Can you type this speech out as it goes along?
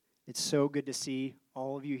It's so good to see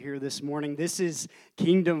all of you here this morning. This is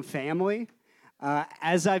Kingdom Family.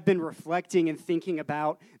 As I've been reflecting and thinking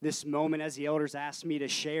about this moment, as the elders asked me to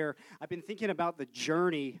share, I've been thinking about the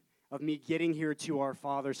journey of me getting here to our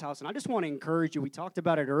Father's house. And I just want to encourage you, we talked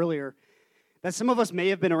about it earlier, that some of us may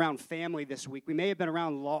have been around family this week. We may have been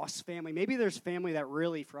around lost family. Maybe there's family that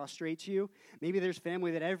really frustrates you. Maybe there's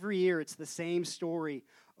family that every year it's the same story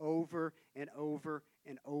over and over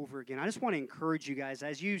and over again. I just want to encourage you guys,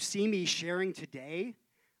 as you see me sharing today,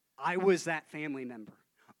 I was that family member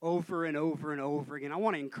over and over and over again. I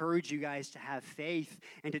want to encourage you guys to have faith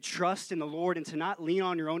and to trust in the Lord and to not lean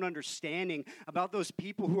on your own understanding about those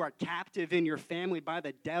people who are captive in your family by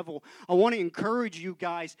the devil. I want to encourage you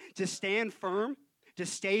guys to stand firm, to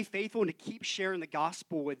stay faithful, and to keep sharing the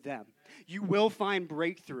gospel with them. You will find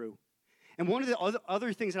breakthrough. And one of the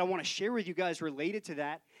other things that I want to share with you guys related to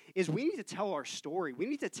that is we need to tell our story. We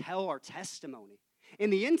need to tell our testimony. In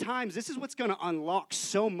the end times, this is what's going to unlock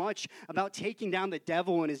so much about taking down the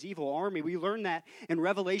devil and his evil army. We learn that in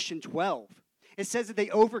Revelation 12. It says that they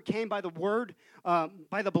overcame by the word,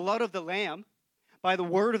 by the blood of the Lamb, by the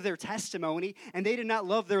word of their testimony, and they did not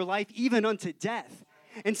love their life even unto death.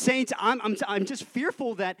 And saints, I'm just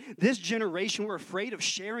fearful that this generation, we're afraid of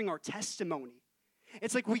sharing our testimony.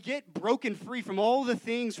 It's like we get broken free from all the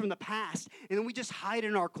things from the past, and then we just hide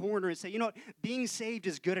in our corner and say, you know what, being saved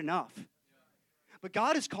is good enough. But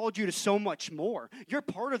God has called you to so much more. You're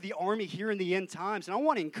part of the army here in the end times, and I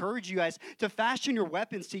want to encourage you guys to fashion your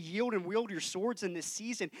weapons, to yield and wield your swords in this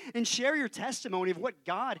season, and share your testimony of what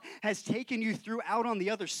God has taken you through out on the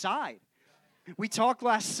other side. We talked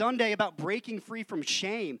last Sunday about breaking free from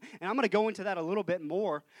shame, and I'm going to go into that a little bit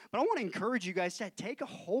more, but I want to encourage you guys to take a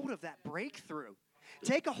hold of that breakthrough.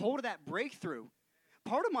 Take a hold of that breakthrough.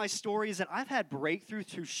 Part of my story is that I've had breakthrough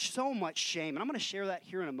through so much shame, and I'm going to share that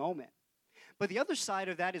here in a moment. But the other side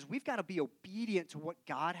of that is we've got to be obedient to what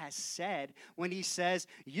God has said when he says,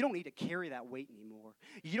 you don't need to carry that weight anymore.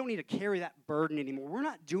 You don't need to carry that burden anymore. We're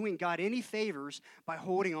not doing God any favors by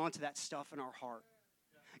holding on to that stuff in our heart.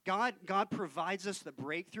 God provides us the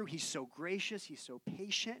breakthrough. He's so gracious. He's so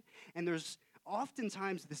patient. And there's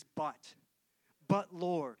oftentimes this but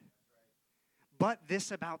Lord, but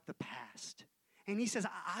this about the past. And he says,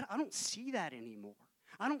 I don't see that anymore.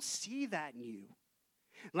 I don't see that in you.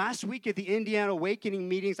 Last week at the Indiana Awakening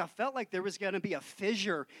meetings, I felt like there was going to be a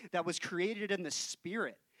fissure that was created in the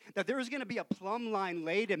spirit, that there was going to be a plumb line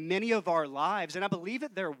laid in many of our lives, and I believe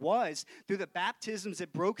that there was through the baptisms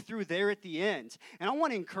that broke through there at the end. And I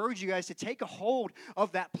want to encourage you guys to take a hold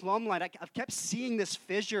of that plumb line. I've kept seeing this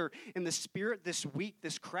fissure in the spirit this week,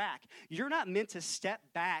 this crack. You're not meant to step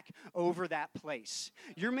back over that place.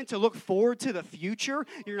 You're meant to look forward to the future.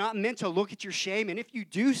 You're not meant to look at your shame, and if you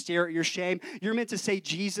do stare at your shame, you're meant to say,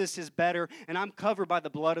 Jesus is better, and I'm covered by the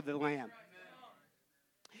blood of the Lamb.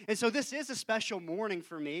 And so this is a special morning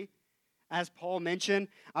for me. As Paul mentioned,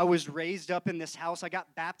 I was raised up in this house. I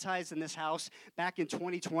got baptized in this house back in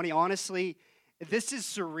 2020. Honestly, this is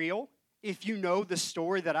surreal if you know the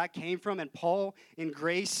story that I came from. And Paul and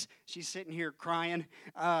Grace, she's sitting here crying,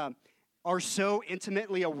 are so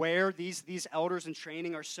intimately aware, these elders in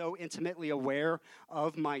training are so intimately aware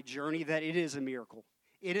of my journey that it is a miracle.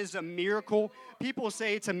 It is a miracle. People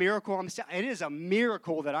say it's a miracle. It is a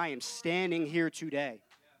miracle that I am standing here today.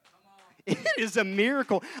 It is a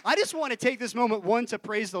miracle. I just want to take this moment, one, to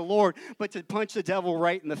praise the Lord, but to punch the devil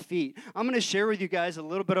right in the feet. I'm going to share with you guys a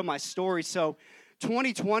little bit of my story. So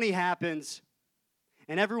 2020 happens,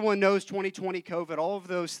 and everyone knows 2020 COVID, all of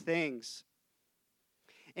those things.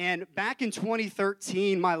 And back in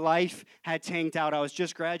 2013, my life had tanked out. I was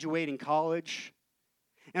just graduating college.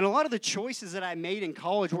 And a lot of the choices that I made in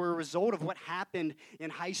college were a result of what happened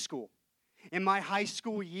in high school. In my high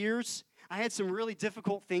school years, I had some really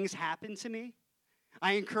difficult things happen to me.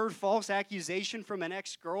 I incurred false accusation from an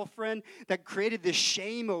ex-girlfriend that created this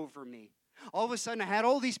shame over me. All of a sudden, I had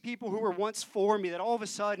all these people who were once for me that all of a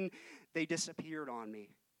sudden, they disappeared on me.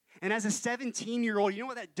 And as a 17-year-old, you know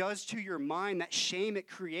what that does to your mind, that shame it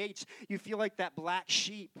creates? You feel like that black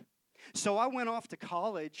sheep. So I went off to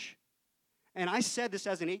college, and I said this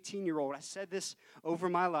as an 18-year-old. I said this over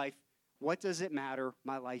my life. What does it matter?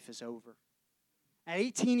 My life is over. At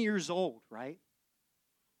 18 years old, right?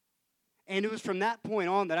 And it was from that point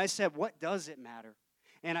on that I said, what does it matter?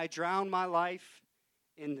 And I drowned my life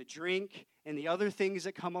in the drink and the other things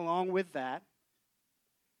that come along with that.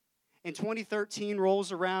 And 2013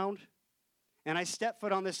 rolls around, and I step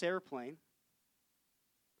foot on this airplane.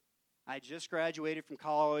 I just graduated from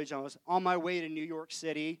college. I was on my way to New York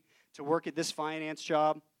City to work at this finance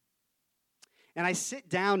job. And I sit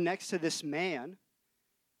down next to this man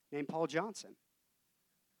named Paul Johnson.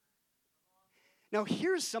 Now,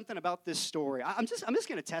 here's something about this story. I'm just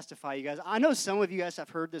going to testify, you guys. I know some of you guys have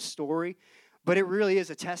heard this story, but it really is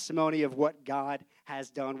a testimony of what God has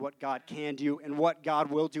done, what God can do, and what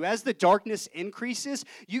God will do. As the darkness increases,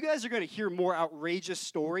 you guys are going to hear more outrageous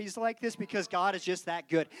stories like this because God is just that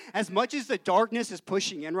good. As much as the darkness is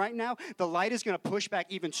pushing in right now, the light is going to push back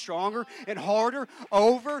even stronger and harder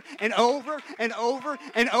over and over and over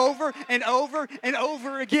and over and over and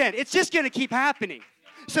over again. It's just going to keep happening.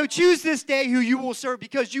 So choose this day who you will serve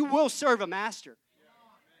because you will serve a master.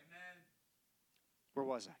 Where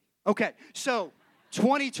was I? Okay, so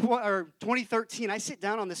 2013, I sit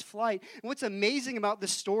down on this flight, and what's amazing about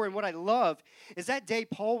this story and what I love is that day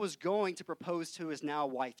Paul was going to propose to his now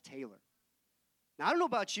wife, Taylor. Now, I don't know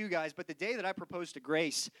about you guys, but the day that I proposed to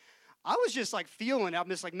Grace, I was just like feeling it. I'm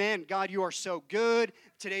just like, man, God, you are so good.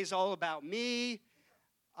 Today's all about me.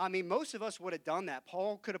 I mean, most of us would have done that.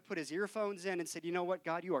 Paul could have put his earphones in and said, you know what,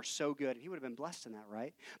 God, you are so good. And he would have been blessed in that,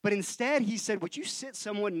 right? But instead, he said, would you sit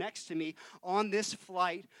someone next to me on this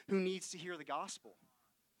flight who needs to hear the gospel?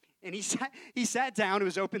 And he sat down. It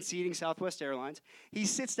was open seating, Southwest Airlines. He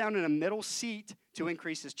sits down in a middle seat to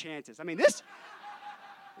increase his chances. I mean, this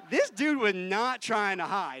dude was not trying to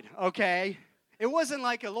hide, okay? It wasn't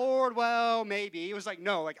like, Lord, well, maybe. It was like,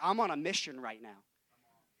 no, like I'm on a mission right now.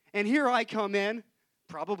 And here I come in,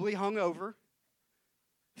 probably hungover,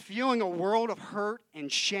 feeling a world of hurt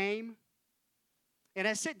and shame. And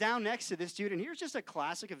I sit down next to this dude, and here's just a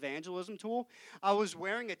classic evangelism tool. I was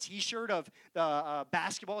wearing a T-shirt of the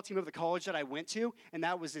basketball team of the college that I went to, and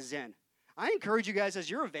that was his in. I encourage you guys, as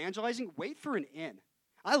you're evangelizing, wait for an in.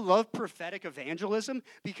 I love prophetic evangelism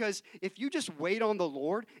because if you just wait on the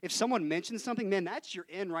Lord, if someone mentions something, man, that's your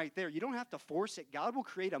in right there. You don't have to force it. God will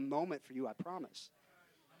create a moment for you, I promise.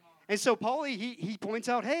 And so Paulie, he points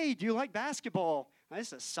out, hey, do you like basketball?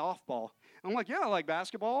 This is softball. I'm like, yeah, I like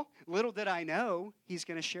basketball. Little did I know he's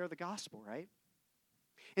going to share the gospel, right?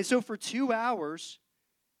 And so for 2 hours,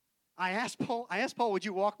 I asked Paul, would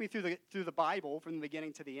you walk me through the Bible from the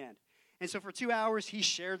beginning to the end? And so for 2 hours, he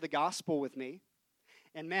shared the gospel with me.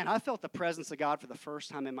 And man, I felt the presence of God for the first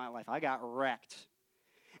time in my life. I got wrecked.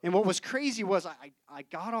 And what was crazy was I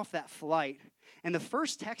got off that flight, and the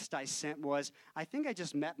first text I sent was, I think I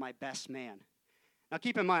just met my best man. Now,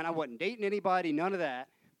 keep in mind, I wasn't dating anybody, none of that.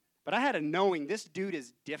 But I had a knowing this dude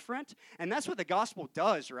is different, and that's what the gospel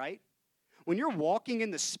does, right? When you're walking in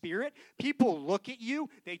the Spirit, people look at you,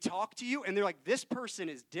 they talk to you, and they're like, this person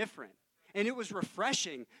is different. And it was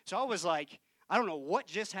refreshing. So I was like, I don't know what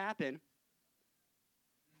just happened.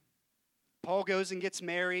 Paul goes and gets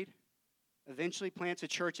married. Eventually plants a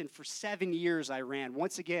church, and for 7 years I ran.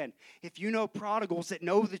 Once again, if you know prodigals that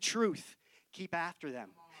know the truth, keep after them.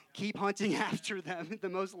 Keep hunting after them in the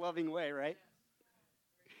most loving way, right?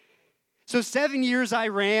 So 7 years I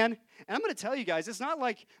ran, and I'm going to tell you guys, it's not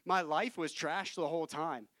like my life was trash the whole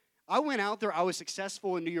time. I went out there, I was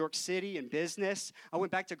successful in New York City in business. I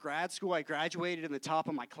went back to grad school, I graduated in the top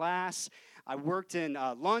of my class. I worked in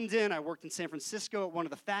London, I worked in San Francisco at one of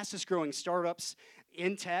the fastest growing startups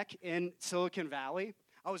in tech in Silicon Valley.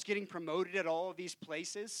 I was getting promoted at all of these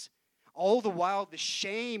places. All the while, the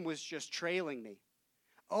shame was just trailing me.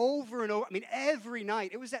 Over and over, I mean, every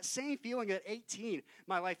night. It was that same feeling at 18,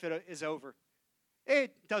 my life is over.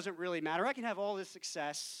 It doesn't really matter. I can have all this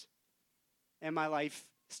success, and my life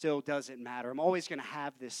still doesn't matter. I'm always going to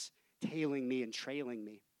have this tailing me and trailing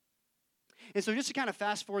me. And so just to kind of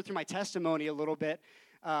fast forward through my testimony a little bit,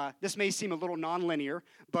 this may seem a little nonlinear,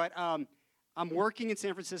 but I'm working in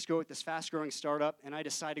San Francisco with this fast-growing startup, and I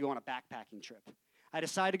decided to go on a backpacking trip. I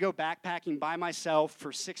decided to go backpacking by myself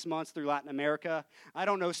for 6 months through Latin America. I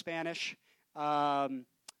don't know Spanish, but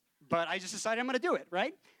I just decided I'm going to do it,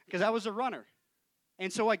 right? Because I was a runner.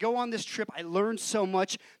 And so I go on this trip. I learned so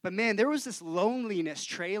much, but man, there was this loneliness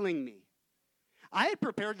trailing me. I had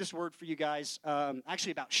prepared this word for you guys,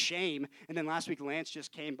 actually about shame, and then last week Lance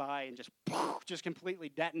just came by and just completely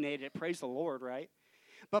detonated it. Praise the Lord, right?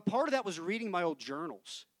 But part of that was reading my old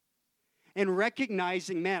journals and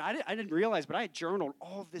recognizing, man, I didn't realize, but I had journaled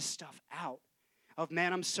all of this stuff out of,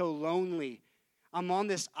 man, I'm so lonely. I'm on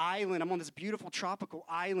this island. I'm on this beautiful tropical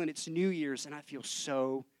island. It's New Year's, and I feel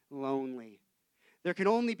so lonely. There can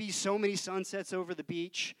only be so many sunsets over the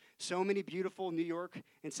beach, so many beautiful New York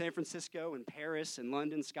and San Francisco and Paris and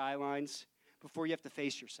London skylines before you have to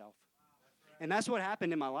face yourself. And that's what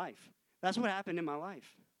happened in my life. That's what happened in my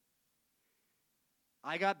life.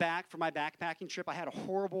 I got back from my backpacking trip. I had a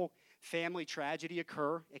horrible family tragedy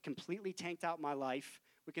occur. It completely tanked out my life.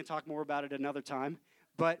 We can talk more about it another time.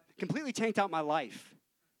 But completely tanked out my life.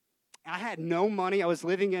 I had no money. I was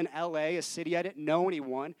living in LA, a city I didn't know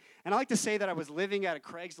anyone. And I like to say that I was living at a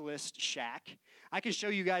Craigslist shack. I can show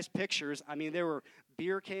you guys pictures. I mean, there were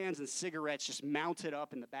beer cans and cigarettes just mounted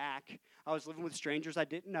up in the back. I was living with strangers I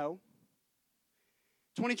didn't know.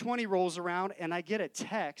 2020 rolls around, and I get a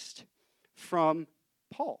text from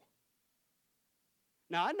Paul.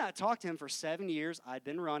 Now, I'd not talked to him for 7 years. I'd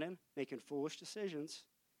been running, making foolish decisions.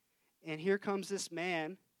 And here comes this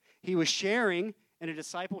man. He was sharing in a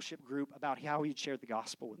discipleship group about how he'd shared the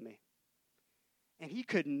gospel with me. And he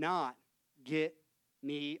could not get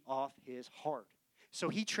me off his heart. So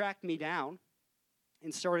he tracked me down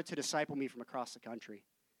and started to disciple me from across the country.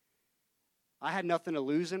 I had nothing to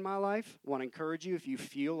lose in my life. I want to encourage you, if you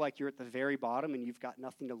feel like you're at the very bottom and you've got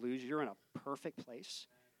nothing to lose, you're in a perfect place.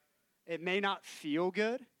 It may not feel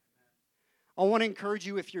good. I want to encourage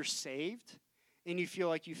you, if you're saved and you feel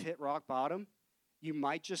like you've hit rock bottom, you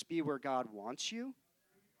might just be where God wants you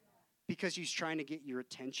because he's trying to get your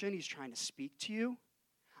attention. He's trying to speak to you.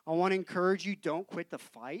 I want to encourage you, don't quit the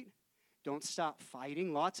fight. Don't stop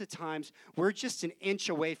fighting. Lots of times, we're just an inch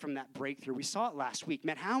away from that breakthrough. We saw it last week.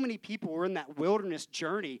 Man, how many people were in that wilderness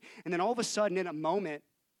journey, and then all of a sudden, in a moment,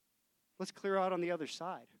 let's clear out on the other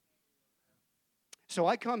side. So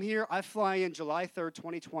I come here. I fly in July 3rd,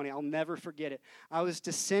 2020. I'll never forget it. I was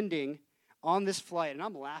descending on this flight, and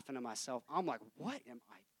I'm laughing to myself. I'm like, what am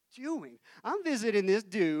I doing? I'm visiting this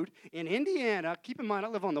dude in Indiana. Keep in mind, I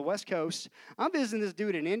live on the West Coast. I'm visiting this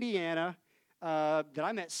dude in Indiana that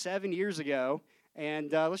I met 7 years ago,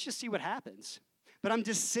 and let's just see what happens. But I'm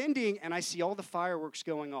descending, and I see all the fireworks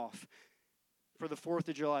going off for the 4th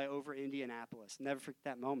of July over Indianapolis. Never forget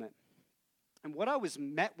that moment. And what I was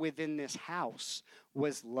met with in this house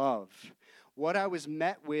was love. What I was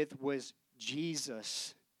met with was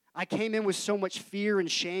Jesus. I came in with so much fear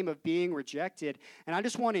and shame of being rejected, and I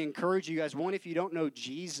just want to encourage you guys, one, if you don't know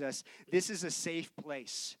Jesus, this is a safe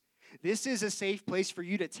place. This is a safe place for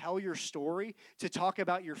you to tell your story, to talk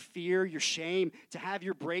about your fear, your shame, to have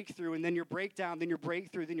your breakthrough, and then your breakdown, then your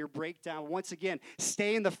breakthrough, then your breakdown. Once again,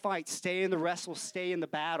 stay in the fight, stay in the wrestle, stay in the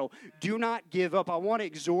battle. Do not give up. I want to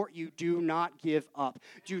exhort you, do not give up.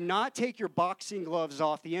 Do not take your boxing gloves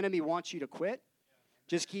off. The enemy wants you to quit.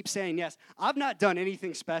 Just keep saying yes. I've not done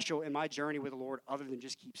anything special in my journey with the Lord other than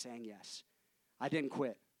just keep saying yes. I didn't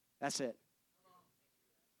quit. That's it.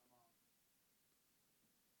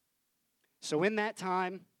 So in the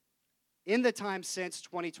time since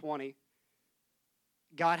 2020,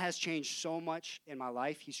 God has changed so much in my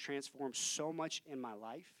life. He's transformed so much in my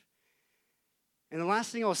life. And the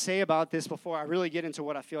last thing I'll say about this before I really get into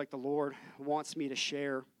what I feel like the Lord wants me to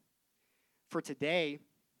share for today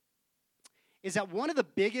is that one of the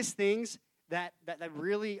biggest things that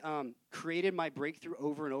really created my breakthrough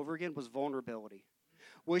over and over again was vulnerability,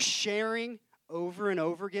 was sharing over and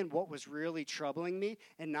over again what was really troubling me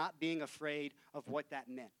and not being afraid of what that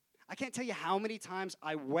meant. I can't tell you how many times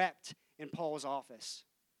I wept in Paul's office.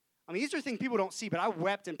 I mean, these are things people don't see, but I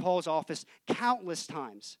wept in Paul's office countless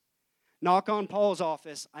times. Knock on Paul's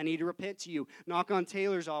office, I need to repent to you. Knock on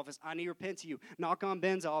Taylor's office, I need to repent to you. Knock on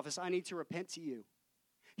Ben's office, I need to repent to you.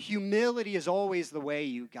 Humility is always the way,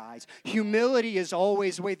 you guys. Humility is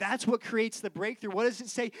always the way. That's what creates the breakthrough. What does it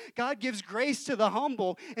say? God gives grace to the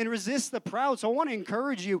humble and resists the proud. So I want to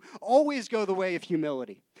encourage you, always go the way of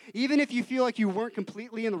humility. Even if you feel like you weren't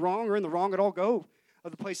completely in the wrong or in the wrong at all, go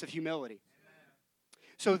of the place of humility.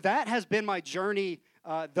 So that has been my journey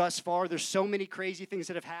thus far. There's so many crazy things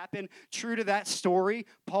that have happened. True to that story,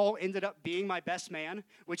 Paul ended up being my best man,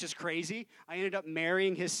 which is crazy. I ended up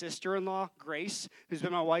marrying his sister-in-law, Grace, who's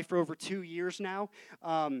been my wife for over 2 years now.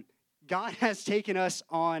 God has taken us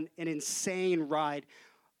on an insane ride.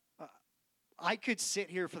 I could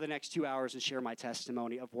sit here for the next 2 hours and share my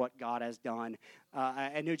testimony of what God has done,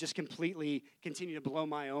 and it would just completely continue to blow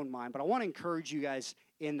my own mind. But I want to encourage you guys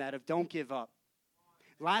in that of don't give up.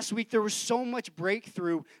 Last week, there was so much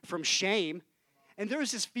breakthrough from shame. And there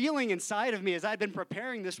was this feeling inside of me as I'd been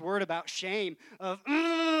preparing this word about shame of,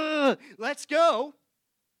 let's go.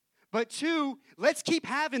 But 2, let's keep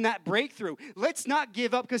having that breakthrough. Let's not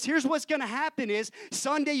give up, because here's what's going to happen is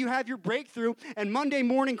Sunday you have your breakthrough, and Monday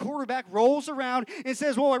morning quarterback rolls around and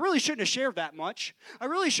says, well, I really shouldn't have shared that much. I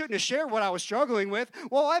really shouldn't have shared what I was struggling with.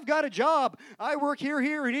 Well, I've got a job. I work here,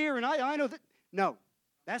 here, and here, and I know that. No,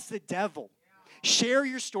 that's the devil. Share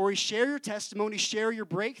your story, share your testimony, share your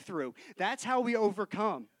breakthrough. That's how we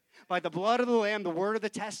overcome. By the blood of the Lamb, the word of the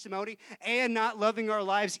testimony, and not loving our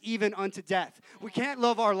lives even unto death. We can't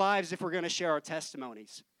love our lives if we're going to share our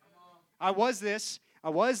testimonies. I was this, I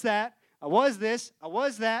was that, I was this, I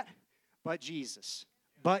was that, but Jesus.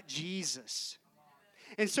 But Jesus.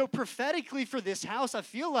 And so prophetically for this house, I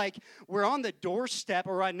feel like we're on the doorstep,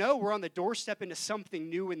 or I know we're on the doorstep into something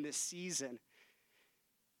new in this season.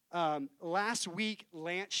 Last week,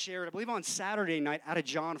 Lance shared, I believe on Saturday night, out of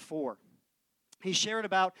John 4. He shared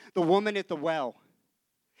about the woman at the well.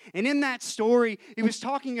 And in that story, he was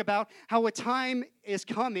talking about how a time is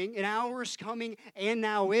coming, an hour is coming, and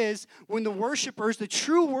now is, when the worshipers, the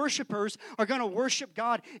true worshipers, are going to worship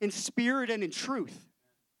God in spirit and in truth.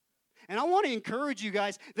 And I want to encourage you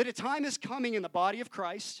guys that a time is coming in the body of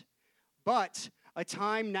Christ, but a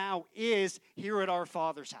time now is here at our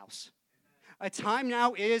Father's house. A time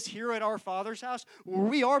now is here at our Father's house where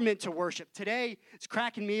we are meant to worship. Today, it's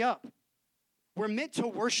cracking me up. We're meant to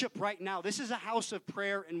worship right now. This is a house of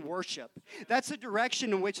prayer and worship. That's the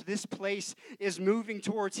direction in which this place is moving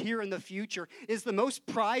towards here in the future, is the most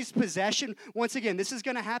prized possession. Once again, this is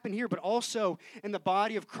going to happen here, but also in the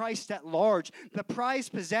body of Christ at large. The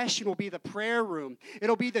prized possession will be the prayer room.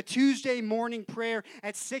 It'll be the Tuesday morning prayer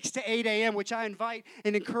at 6 to 8 a.m., which I invite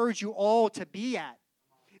and encourage you all to be at.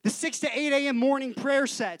 The 6 to 8 a.m. morning prayer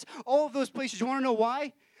sets, all of those places. You want to know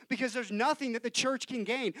why? Because there's nothing that the church can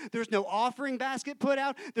gain. There's no offering basket put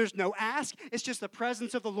out. There's no ask. It's just the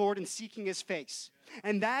presence of the Lord and seeking His face.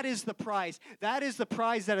 And that is the prize. That is the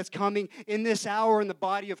prize that is coming in this hour in the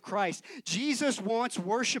body of Christ. Jesus wants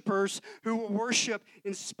worshipers who will worship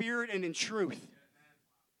in spirit and in truth.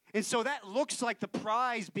 And so that looks like the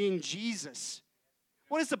prize being Jesus.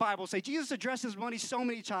 What does the Bible say? Jesus addresses money so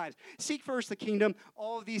many times. Seek first the kingdom.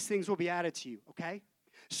 All of these things will be added to you, okay?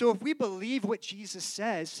 So if we believe what Jesus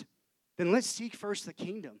says, then let's seek first the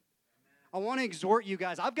kingdom. I want to exhort you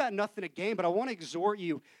guys. I've got nothing to gain, but I want to exhort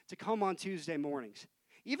you to come on Tuesday mornings.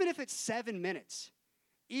 Even if it's 7 minutes.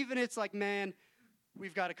 Even if it's like, man,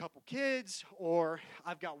 we've got a couple kids, or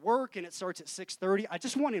I've got work and it starts at 6:30. I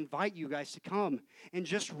just want to invite you guys to come and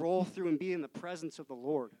just roll through and be in the presence of the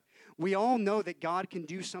Lord. We all know that God can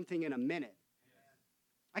do something in a minute.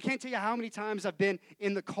 I can't tell you how many times I've been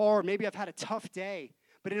in the car. Maybe I've had a tough day.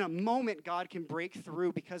 But in a moment, God can break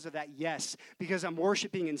through because of that yes, because I'm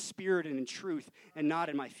worshiping in spirit and in truth and not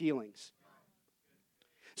in my feelings.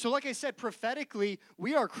 So like I said, prophetically,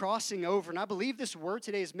 we are crossing over, and I believe this word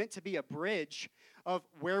today is meant to be a bridge of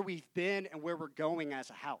where we've been and where we're going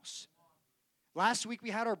as a house. Last week,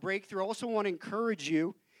 we had our breakthrough. I also want to encourage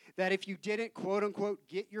you that if you didn't, quote unquote,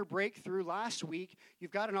 get your breakthrough last week,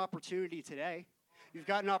 you've got an opportunity today. You've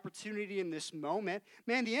got an opportunity in this moment.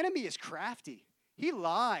 Man, the enemy is crafty. He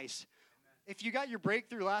lies. If you got your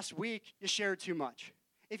breakthrough last week, you shared too much.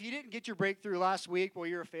 If you didn't get your breakthrough last week, well,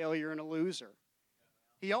 you're a failure and a loser.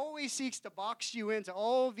 He always seeks to box you into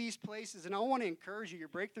all of these places, and I want to encourage you, your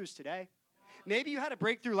breakthroughs today. Maybe you had a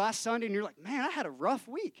breakthrough last Sunday, and you're like, man, I had a rough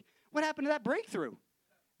week. What happened to that breakthrough?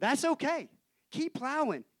 That's okay. Keep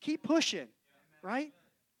plowing. Keep pushing, right?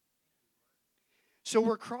 So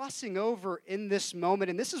we're crossing over in this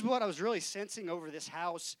moment, and this is what I was really sensing over this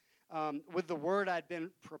house with the word I'd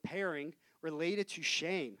been preparing related to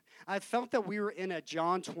shame. I felt that we were in a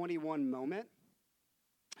John 21 moment.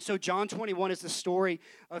 So John 21 is the story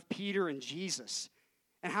of Peter and Jesus.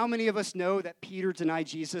 And how many of us know that Peter denied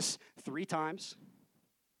Jesus 3 times?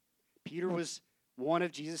 Peter was one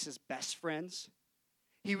of Jesus' best friends.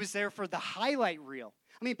 He was there for the highlight reel.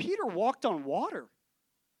 I mean, Peter walked on water.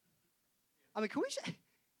 I mean,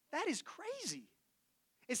 that is crazy.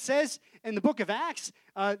 It says in the book of Acts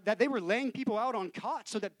that they were laying people out on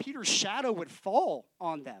cots so that Peter's shadow would fall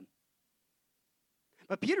on them.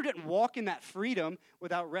 But Peter didn't walk in that freedom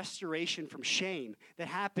without restoration from shame that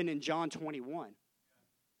happened in John 21.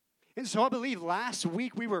 And so I believe last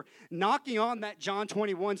week we were knocking on that John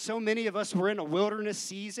 21. So many of us were in a wilderness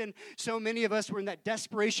season. So many of us were in that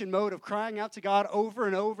desperation mode of crying out to God over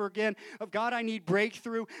and over again of, God, I need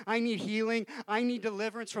breakthrough. I need healing. I need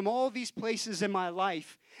deliverance from all these places in my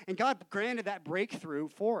life. And God granted that breakthrough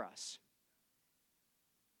for us.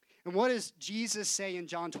 And what does Jesus say in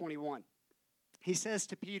John 21? He says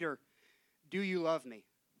to Peter, do you love me?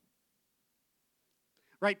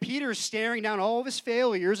 Right, Peter's staring down all of his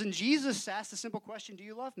failures, and Jesus asked the simple question, do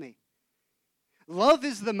you love me? Love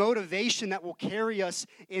is the motivation that will carry us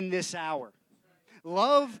in this hour.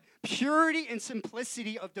 Love, purity, and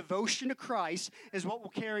simplicity of devotion to Christ is what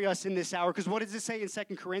will carry us in this hour. Because what does it say in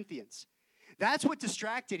 2 Corinthians? That's what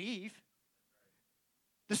distracted Eve.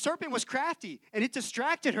 The serpent was crafty, and it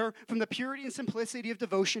distracted her from the purity and simplicity of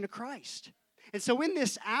devotion to Christ. And so in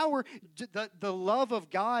this hour, the love of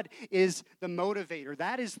God is the motivator.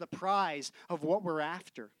 That is the prize of what we're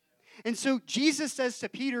after. And so Jesus says to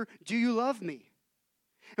Peter, do you love me?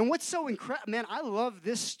 And what's so incredible, man, I love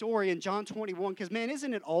this story in John 21 because, man,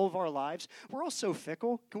 isn't it all of our lives? We're all so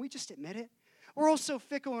fickle. Can we just admit it? We're all so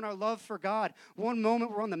fickle in our love for God. One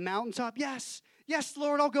moment we're on the mountaintop. Yes, yes,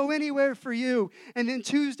 Lord, I'll go anywhere for you. And then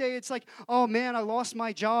Tuesday it's like, oh man, I lost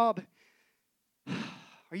my job.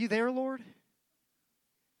 Are you there, Lord?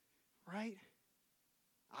 Right?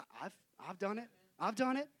 I've done it. I've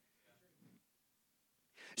done it.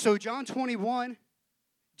 So John 21,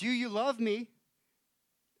 do you love me?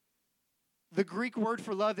 The Greek word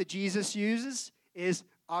for love that Jesus uses is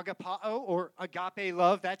agapao or agape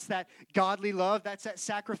love. That's that godly love. That's that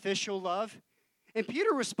sacrificial love. And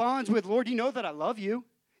Peter responds with, Lord, you know that I love you.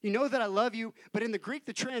 You know that I love you. But in the Greek,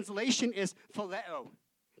 the translation is phileo.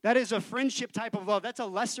 That is a friendship type of love. That's a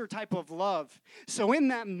lesser type of love. So in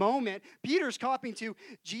that moment, Peter's copying to,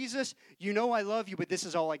 Jesus, you know I love you, but this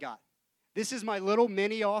is all I got. This is my little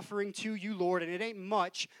mini offering to you, Lord, and it ain't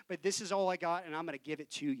much, but this is all I got, and I'm going to give it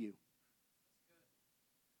to you.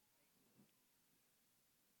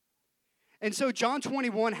 And so John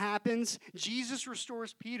 21 happens. Jesus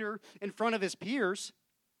restores Peter in front of his peers.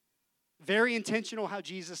 Very intentional how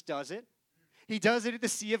Jesus does it. He does it at the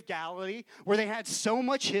Sea of Galilee, where they had so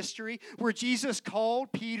much history, where Jesus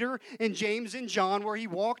called Peter and James and John, where he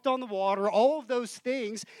walked on the water, all of those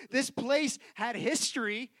things. This place had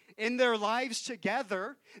history in their lives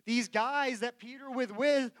together. These guys that Peter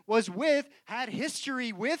was with had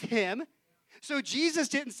history with him. So Jesus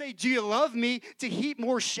didn't say, do you love me, to heap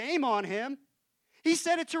more shame on him. He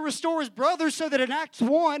said it to restore his brothers so that in Acts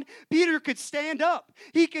 1, Peter could stand up.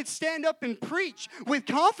 He could stand up and preach with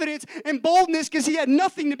confidence and boldness because he had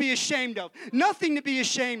nothing to be ashamed of. Nothing to be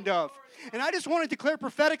ashamed of. And I just want to declare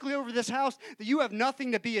prophetically over this house that you have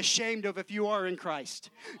nothing to be ashamed of if you are in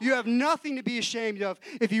Christ. You have nothing to be ashamed of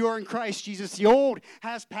if you are in Christ Jesus. The old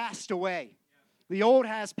has passed away. The old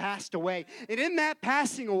has passed away. And in that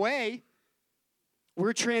passing away,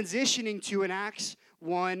 we're transitioning to an Acts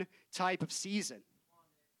 1 type of season.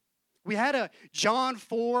 We had a John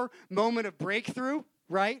 4 moment of breakthrough,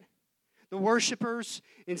 right? The worshipers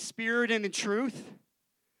in spirit and in truth.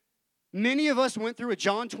 Many of us went through a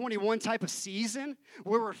John 21 type of season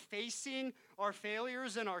where we're facing our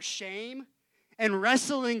failures and our shame and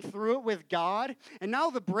wrestling through it with God. And now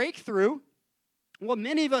the breakthrough, what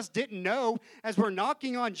many of us didn't know as we're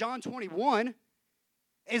knocking on John 21,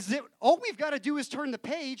 is that all we've got to do is turn the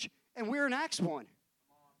page and we're in Acts 1.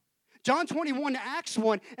 John 21 to Acts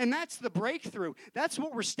 1, and that's the breakthrough. That's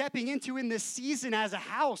what we're stepping into in this season as a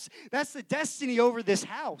house. That's the destiny over this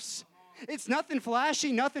house. It's nothing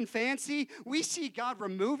flashy, nothing fancy. We see God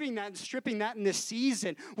removing that and stripping that in this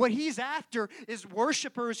season. What he's after is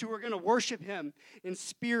worshipers who are going to worship him in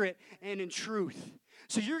spirit and in truth.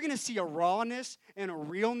 So you're going to see a rawness and a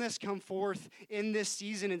realness come forth in this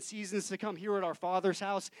season and seasons to come here at our Father's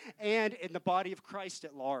house and in the body of Christ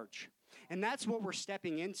at large. And that's what we're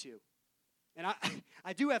stepping into. And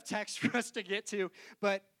I do have text for us to get to,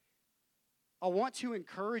 but I want to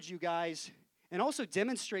encourage you guys and also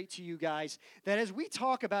demonstrate to you guys that as we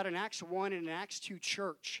talk about an Acts 1 and an Acts 2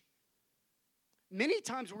 church, many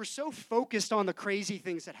times we're so focused on the crazy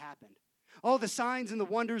things that happened. All the signs and the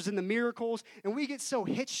wonders and the miracles, and we get so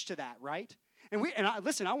hitched to that, right?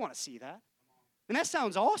 Listen, I want to see that. And that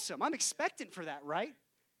sounds awesome. I'm expectant for that, right?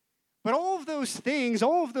 But all of those things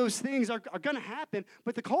are going to happen,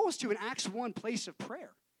 but the call is to an Acts 1 place of prayer.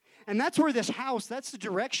 And that's where this house, that's the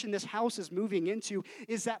direction this house is moving into,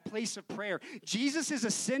 is that place of prayer. Jesus is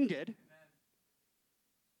ascended.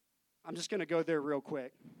 I'm just going to go there real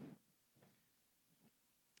quick.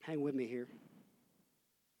 Hang with me here.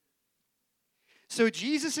 So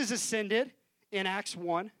Jesus is ascended in Acts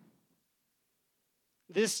 1.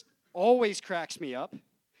 This always cracks me up.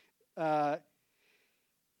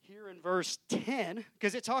 Here in verse 10,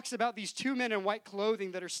 because it talks about these two men in white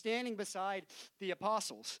clothing that are standing beside the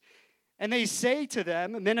apostles. And they say to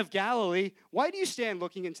them, men of Galilee, why do you stand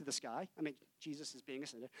looking into the sky? I mean, Jesus is being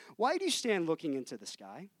ascended. Why do you stand looking into the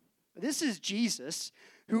sky? This is Jesus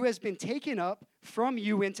who has been taken up from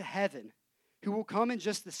you into heaven, who will come in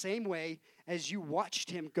just the same way as you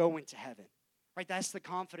watched him go into heaven. Right? That's the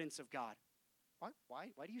confidence of God. Why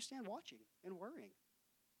do you stand watching and worrying?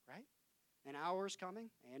 Right? An hour is coming,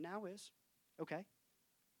 and now is. Okay.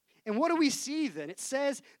 And what do we see then? It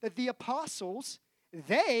says that the apostles,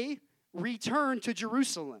 they returned to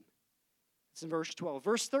Jerusalem. It's in verse 12.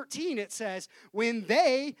 Verse 13, it says, when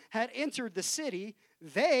they had entered the city,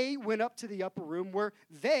 they went up to the upper room where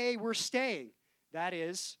they were staying. That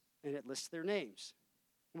is, and it lists their names.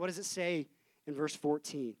 What does it say in verse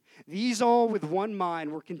 14? These all with one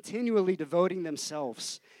mind were continually devoting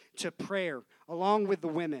themselves to prayer, along with the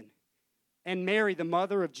women, and Mary, the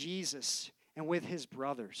mother of Jesus, and with his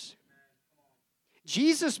brothers.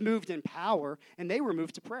 Jesus moved in power, and they were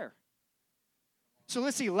moved to prayer. So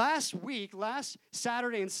let's see, last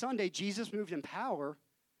Saturday and Sunday, Jesus moved in power.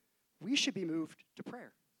 We should be moved to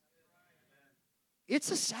prayer. It's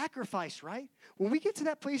a sacrifice, right? When we get to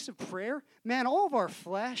that place of prayer, man, all of our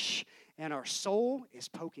flesh and our soul is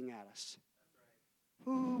poking at us.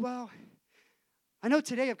 Ooh, well, I know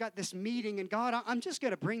today I've got this meeting, and God, I'm just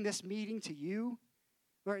going to bring this meeting to you.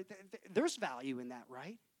 Right? There's value in that,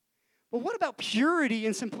 right? But what about purity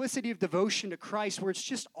and simplicity of devotion to Christ, where it's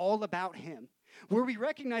just all about Him? Where we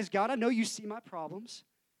recognize, God, I know you see my problems.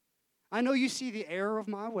 I know you see the error of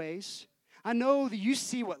my ways. I know that you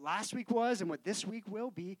see what last week was and what this week will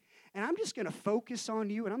be. And I'm just going to focus on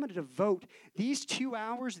you, and I'm going to devote these 2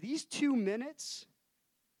 hours, these 2 minutes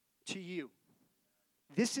to you.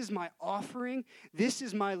 This is my offering. This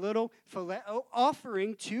is my little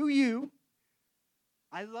offering to you.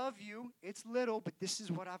 I love you. It's little, but this is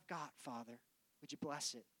what I've got, Father. Would you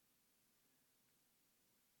bless it?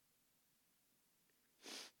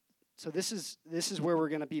 So this is where we're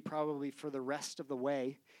going to be probably for the rest of the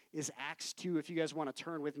way, is Acts 2, if you guys want to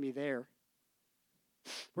turn with me there.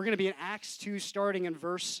 We're going to be in Acts 2, starting in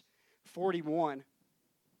verse 41.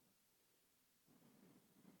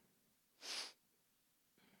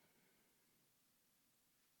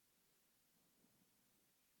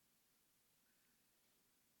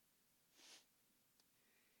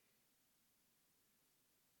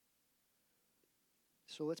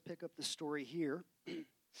 So let's pick up the story here.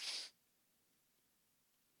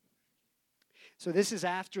 So this is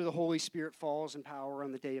after the Holy Spirit falls in power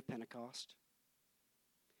on the day of Pentecost.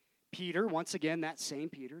 Peter, once again, that same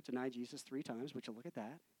Peter, denied Jesus 3 times. Would you look at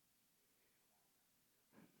that?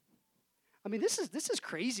 I mean, this is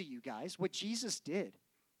crazy, you guys, what Jesus did.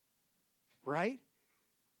 Right?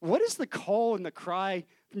 What is the call and the cry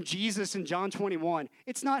from Jesus in John 21?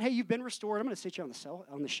 It's not, hey, you've been restored. I'm going to sit you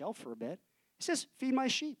on the shelf for a bit. It says, feed my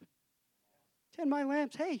sheep. Tend my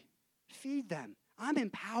lambs. Hey, feed them. I'm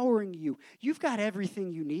empowering you. You've got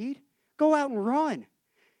everything you need. Go out and run.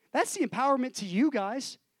 That's the empowerment to you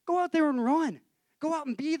guys. Go out there and run. Go out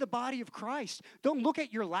and be the body of Christ. Don't look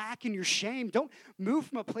at your lack and your shame. Don't move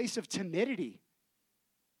from a place of timidity.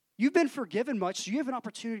 You've been forgiven much, so you have an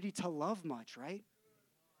opportunity to love much, right?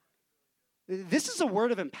 This is a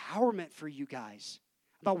word of empowerment for you guys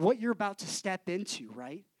about what you're about to step into,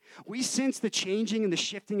 right? We sense the changing and the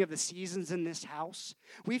shifting of the seasons in this house.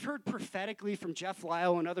 We've heard prophetically from Jeff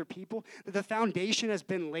Lyle and other people that the foundation has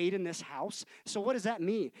been laid in this house. So what does that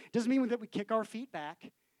mean? It doesn't mean that we kick our feet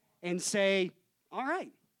back and say, all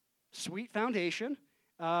right, sweet foundation.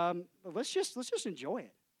 Let's just enjoy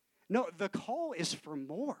it. No, the call is for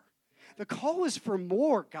more. The call is for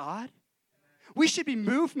more, God. We should be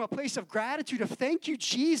moved from a place of gratitude, of thank you,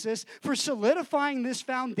 Jesus, for solidifying this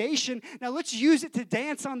foundation. Now let's use it to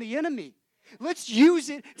dance on the enemy. Let's use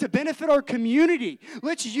it to benefit our community.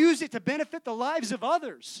 Let's use it to benefit the lives of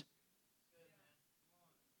others.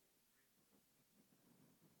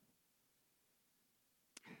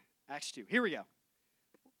 Acts 2. Here we go.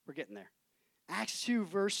 We're getting there. Acts 2,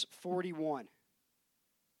 verse 41.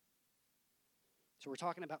 So we're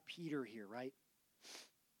talking about Peter here, right?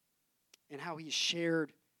 And how he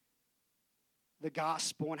shared the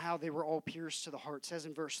gospel and how they were all pierced to the heart. It says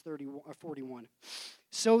in verse 41,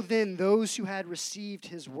 so then those who had received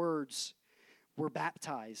his words were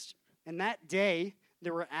baptized. And that day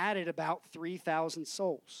there were added about 3,000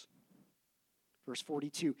 souls. Verse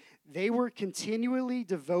 42, they were continually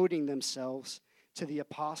devoting themselves to the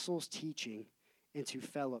apostles' teaching and to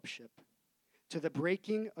fellowship, to the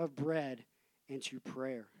breaking of bread and to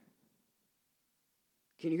prayer.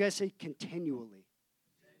 Can you guys say continually?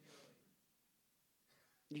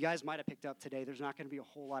 You guys might have picked up today, there's not going to be a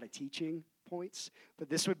whole lot of teaching points, but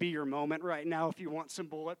this would be your moment right now if you want some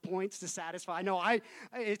bullet points to satisfy. I know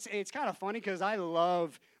it's kind of funny because I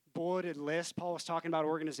love bulleted lists. Paul was talking about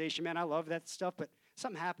organization. Man, I love that stuff, but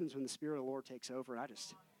something happens when the Spirit of the Lord takes over, and I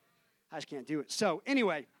just can't do it. So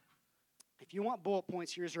anyway, if you want bullet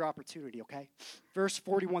points, here's your opportunity, okay? Verse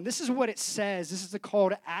 41, this is what it says. This is the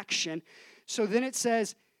call to action. So then it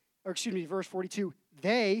says, verse 42,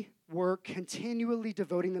 they were continually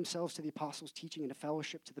devoting themselves to the apostles' teaching and to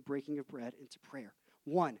fellowship, to the breaking of bread and to prayer.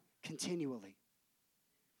 1, continually.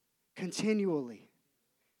 Continually.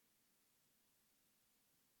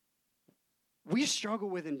 We struggle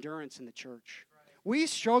with endurance in the church. We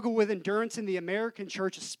struggle with endurance in the American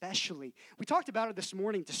church especially. We talked about it this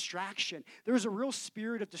morning, distraction. There was a real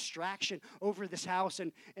spirit of distraction over this house,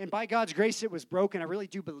 and by God's grace it was broken. I really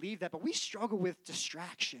do believe that, but we struggle with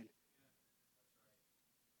distraction.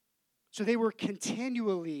 So they were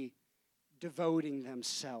continually devoting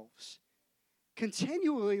themselves.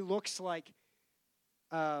 Continually looks like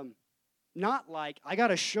Not like, I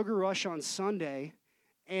got a sugar rush on Sunday,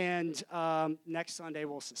 and next Sunday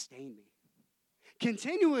will sustain me.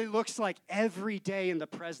 Continually looks like every day in the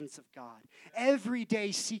presence of God. Every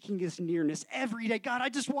day seeking his nearness. Every day, God, I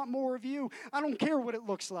just want more of you. I don't care what it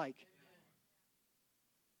looks like.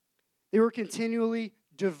 They were continually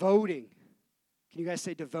devoting. Can you guys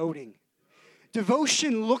say devoting?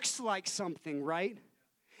 Devotion looks like something, right?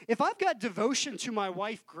 If I've got devotion to my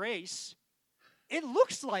wife, Grace, it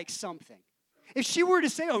looks like something. If she were to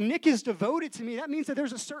say, oh, Nick is devoted to me, that means that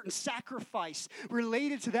there's a certain sacrifice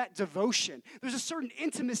related to that devotion. There's a certain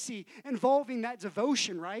intimacy involving that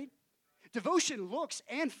devotion, right? Devotion looks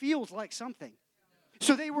and feels like something.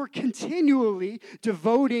 So they were continually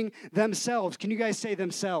devoting themselves. Can you guys say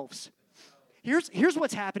themselves? Here's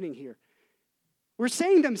what's happening here. We're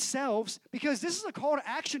saying themselves because this is a call to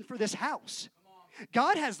action for this house.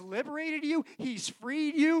 God has liberated you. He's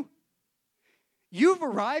freed you. You've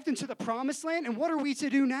arrived into the promised land, and what are we to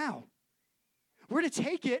do now? We're to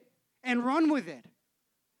take it and run with it.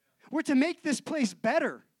 We're to make this place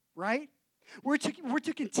better, right? We're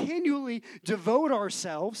to continually devote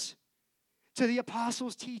ourselves to the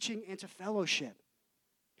apostles' teaching and to fellowship.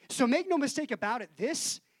 So make no mistake about it,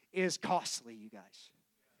 this is costly, you guys.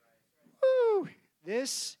 Woo!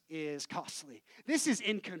 This is costly. This is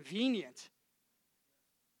inconvenient.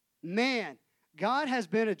 Man, God has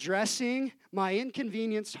been addressing my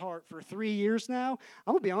inconvenienced heart for 3 years now.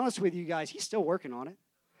 I'm going to be honest with you guys, he's still working on it.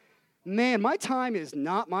 Man, my time is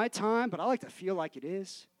not my time, but I like to feel like it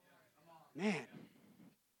is. Man.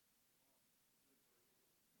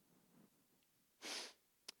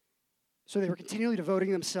 So they were continually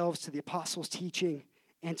devoting themselves to the apostles' teaching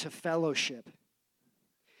and to fellowship.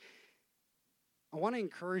 I want to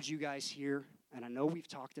encourage you guys here, and I know we've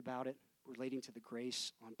talked about it, relating to the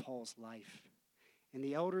grace on Paul's life. And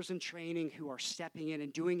the elders in training who are stepping in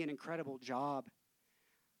and doing an incredible job.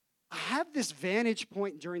 I have this vantage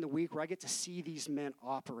point during the week where I get to see these men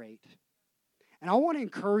operate. And I want to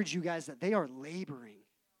encourage you guys that they are laboring.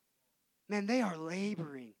 Man, they are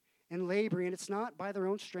laboring and laboring. And it's not by their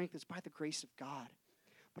own strength, it's by the grace of God.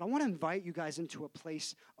 But I want to invite you guys into a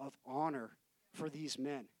place of honor for these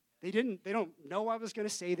men. They don't know I was going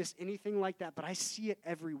to say this, anything like that, but I see it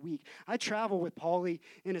every week. I travel with Paulie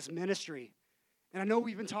in his ministry. And I know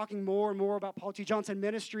we've been talking more and more about Paul T. Johnson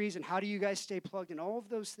Ministries and how do you guys stay plugged in, all of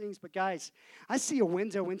those things. But guys, I see a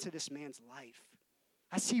window into this man's life.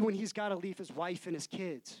 I see when he's got to leave his wife and his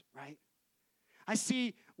kids, right? I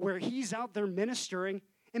see where he's out there ministering.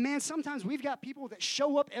 And man, sometimes we've got people that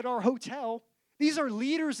show up at our hotel. These are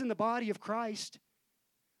leaders in the body of Christ,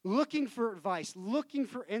 looking for advice, looking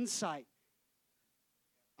for insight.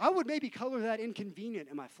 I would maybe color that inconvenient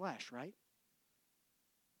in my flesh, right?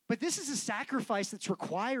 But this is a sacrifice that's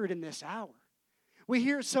required in this hour. We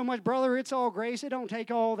hear it so much, brother, it's all grace. It don't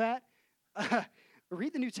take all that.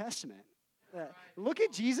 Read the New Testament. Look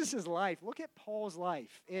at Jesus' life. Look at Paul's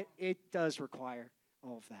life. It does require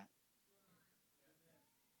all of that.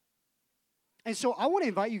 And so I want to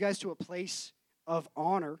invite you guys to a place of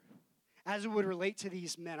honor as it would relate to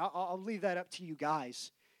these men. I'll leave that up to you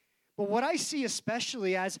guys. But what I see,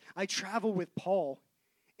 especially as I travel with Paul,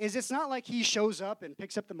 is it's not like he shows up and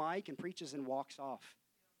picks up the mic and preaches and walks off.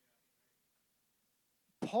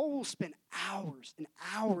 Paul will spend hours and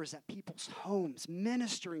hours at people's homes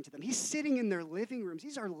ministering to them. He's sitting in their living rooms.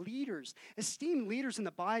 These are leaders, esteemed leaders in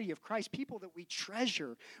the body of Christ, people that we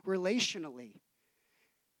treasure relationally.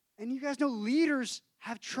 And you guys know leaders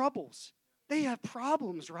have troubles. They have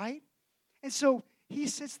problems, right? And so he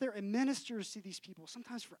sits there and ministers to these people,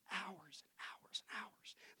 sometimes for hours and hours and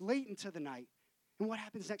hours, late into the night. And what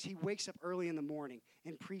happens next? He wakes up early in the morning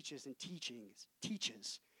and preaches and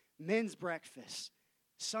teaches. Men's breakfast,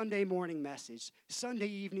 Sunday morning message, Sunday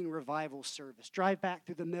evening revival service, drive back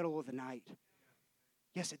through the middle of the night.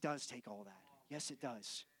 Yes, it does take all that. Yes, it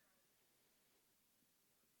does.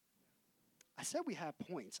 I said we have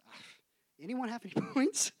points. Anyone have any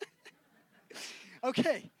points?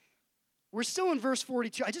 Okay. We're still in verse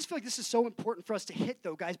 42. I just feel like this is so important for us to hit,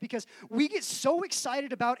 though, guys, because we get so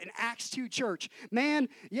excited about an Acts 2 church. Man,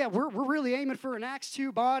 yeah, we're really aiming for an Acts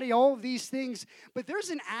 2 body, all of these things, but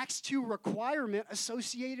there's an Acts 2 requirement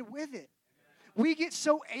associated with it. We get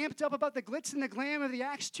so amped up about the glitz and the glam of the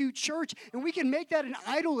Acts 2 church, and we can make that an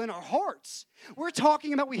idol in our hearts. We're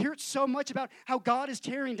talking about, we hear it so much about how God is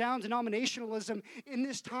tearing down denominationalism in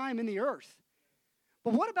this time in the earth.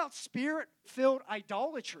 But what about spirit-filled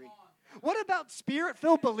idolatry? What about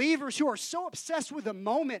spirit-filled believers who are so obsessed with the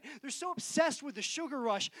moment? They're so obsessed with the sugar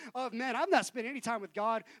rush of, man, I've not spent any time with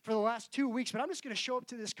God for the last 2 weeks, but I'm just going to show up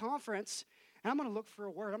to this conference, and I'm going to look for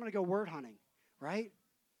a word. I'm going to go word hunting, right?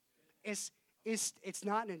 it's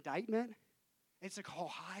not an indictment. It's a call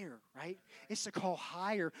higher, right? It's a call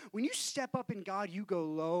higher. When you step up in God, you go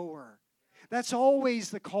lower. That's always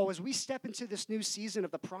the call. As we step into this new season of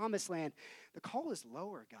the promised land, the call is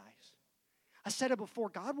lower, guys. I said it before,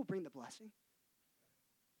 God will bring the blessing.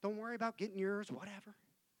 Don't worry about getting yours, whatever.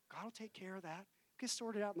 God will take care of that. Get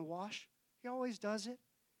sorted out in the wash. He always does it.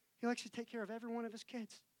 He likes to take care of every one of his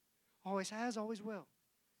kids. Always has, always will.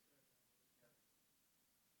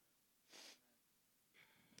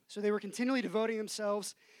 So they were continually devoting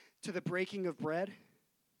themselves to the breaking of bread,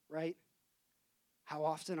 right? How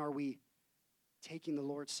often are we taking the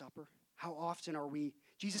Lord's Supper? How often are we,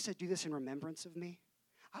 Jesus said, do this in remembrance of me.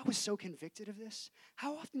 I was so convicted of this.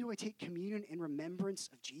 How often do I take communion in remembrance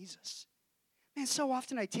of Jesus? Man, so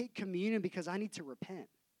often I take communion because I need to repent,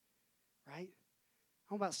 right? I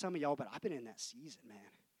don't know about some of y'all, but I've been in that season, man.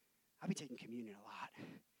 I've been taking communion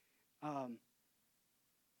a lot.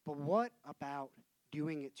 But what about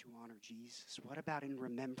doing it to honor Jesus? What about in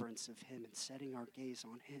remembrance of him and setting our gaze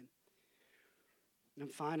on him? And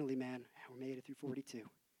finally, man, we made it through 42.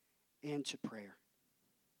 And to prayer.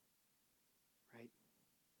 Right?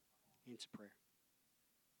 And to prayer.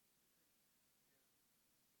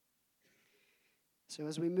 So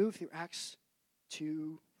as we move through Acts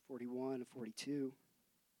 2, 41 and 42,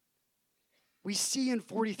 we see in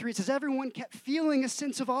 43, it says, everyone kept feeling a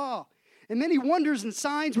sense of awe, and many wonders and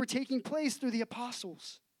signs were taking place through the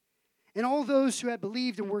apostles. And all those who had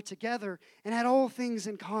believed and were together and had all things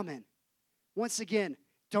in common. Once again,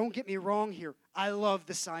 don't get me wrong here. I love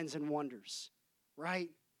the signs and wonders, right?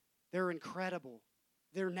 They're incredible.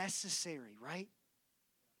 They're necessary, right?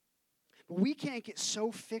 But we can't get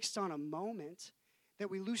so fixed on a moment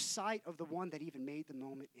that we lose sight of the one that even made the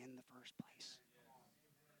moment in the first place.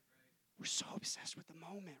 We're so obsessed with the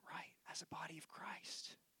moment, right? As a body of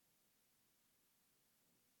Christ.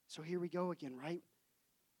 So here we go again, right?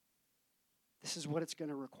 This is what it's going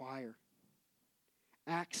to require.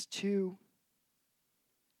 Acts 2,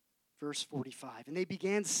 verse 45. And they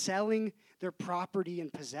began selling their property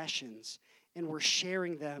and possessions and were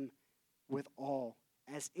sharing them with all,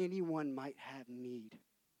 as anyone might have need.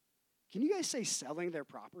 Can you guys say selling their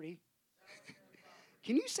property?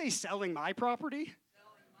 Can you say selling my property?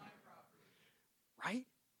 Right?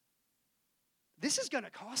 This is going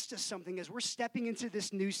to cost us something as we're stepping into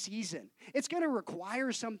this new season. It's going to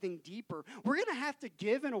require something deeper. We're going to have to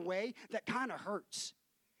give in a way that kind of hurts.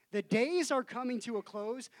 The days are coming to a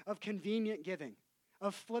close of convenient giving,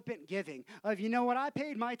 of flippant giving, of, you know what, I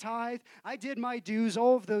paid my tithe, I did my dues,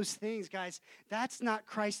 all of those things. Guys, that's not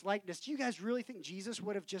Christ-likeness. Do you guys really think Jesus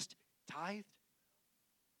would have just tithed?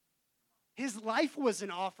 His life was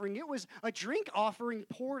an offering. It was a drink offering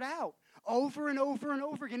poured out over and over and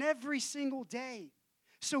over again every single day.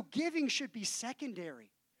 So giving should be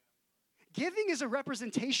secondary. Giving is a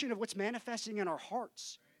representation of what's manifesting in our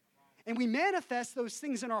hearts. And we manifest those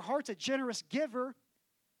things in our hearts, a generous giver,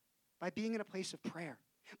 by being in a place of prayer,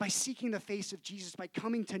 by seeking the face of Jesus, by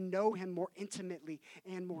coming to know him more intimately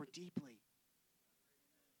and more deeply.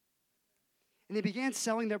 And they began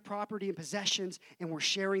selling their property and possessions and were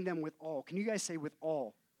sharing them with all. Can you guys say with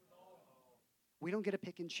all? We don't get to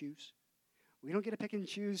pick and choose. We don't get to pick and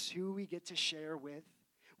choose who we get to share with.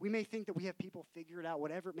 We may think that we have people figured out,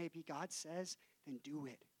 whatever it may be. God says, then do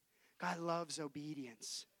it. God loves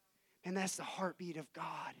obedience. And that's the heartbeat of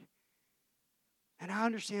God. And I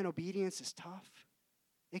understand obedience is tough.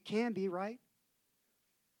 It can be, right?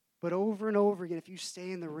 But over and over again, if you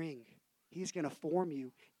stay in the ring, he's going to form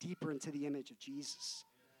you deeper into the image of Jesus.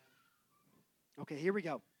 Okay, here we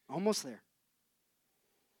go. Almost there.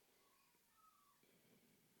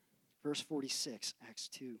 Verse 46, Acts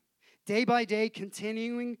 2. Day by day,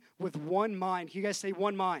 continuing with one mind. Can you guys say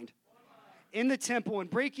one mind? In the temple and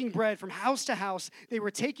breaking bread from house to house, they were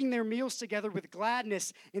taking their meals together with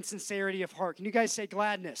gladness and sincerity of heart. Can you guys say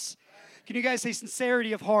gladness? Can you guys say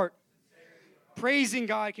sincerity of heart? Praising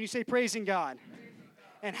God. Can you say praising God?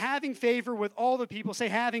 And having favor with all the people. Say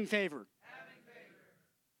having favor.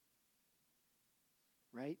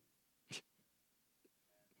 Right?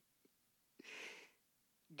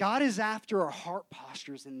 God is after our heart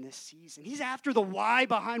postures in this season. He's after the why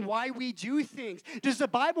behind why we do things. Does the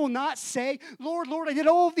Bible not say, Lord, Lord, I did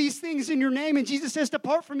all of these things in your name, and Jesus says,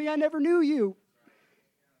 depart from me, I never knew you.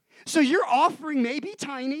 So your offering may be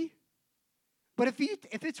tiny, but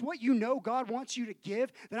if it's what you know God wants you to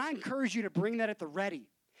give, then I encourage you to bring that at the ready.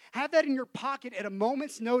 Have that in your pocket at a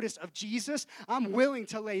moment's notice of Jesus. I'm willing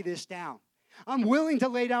to lay this down. I'm willing to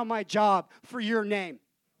lay down my job for your name.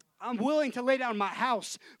 I'm willing to lay down my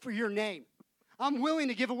house for your name. I'm willing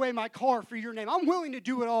to give away my car for your name. I'm willing to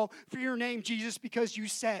do it all for your name, Jesus, because you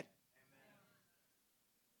said.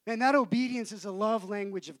 And that obedience is a love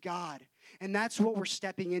language of God. And that's what we're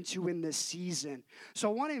stepping into in this season. So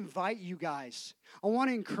I want to invite you guys. I want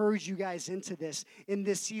to encourage you guys into this. In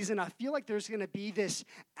this season, I feel like there's going to be this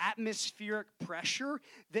atmospheric pressure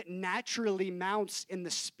that naturally mounts in the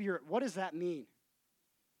spirit. What does that mean?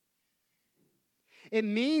 It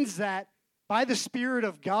means that by the Spirit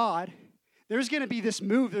of God, there's going to be this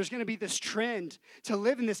move, there's going to be this trend to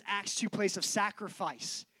live in this Acts 2 place of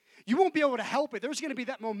sacrifice. You won't be able to help it. There's going to be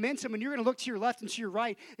that momentum, and you're going to look to your left and to your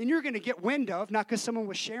right, and you're going to get wind of, not because someone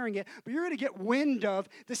was sharing it, but you're going to get wind of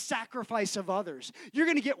the sacrifice of others. You're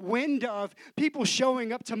going to get wind of people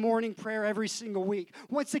showing up to morning prayer every single week.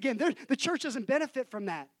 Once again, the church doesn't benefit from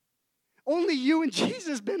that. Only you and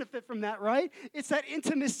Jesus benefit from that, right? It's that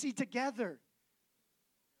intimacy together.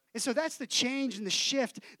 And so that's the change and the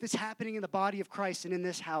shift that's happening in the body of Christ and in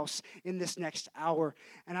this house in this next hour.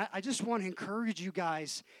 And I just want to encourage you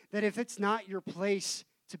guys that if it's not your place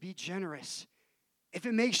to be generous, if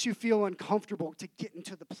it makes you feel uncomfortable to get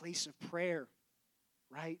into the place of prayer,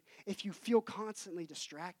 right? If you feel constantly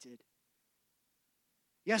distracted.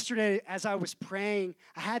 Yesterday, as I was praying,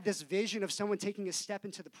 I had this vision of someone taking a step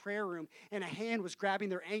into the prayer room and a hand was grabbing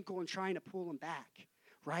their ankle and trying to pull them back,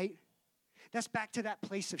 right? That's back to that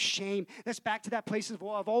place of shame. That's back to that place of,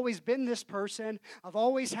 well, I've always been this person. I've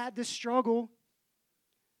always had this struggle.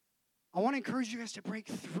 I want to encourage you guys to break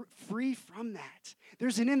free from that.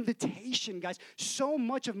 There's an invitation, guys. So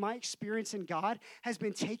much of my experience in God has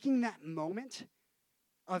been taking that moment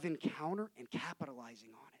of encounter and capitalizing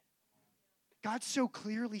on it. God so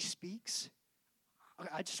clearly speaks.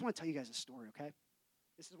 I just want to tell you guys a story, okay?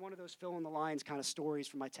 This is one of those fill in the lines kind of stories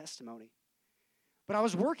from my testimony. But I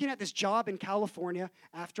was working at this job in California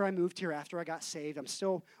after I moved here, after I got saved. I'm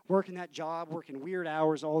still working that job, working weird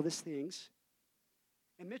hours, all these things.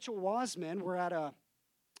 And Mitchell Wasman, we're at a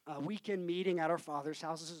weekend meeting at our father's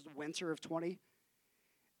house. This is the winter of 20.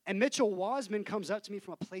 And Mitchell Wasman comes up to me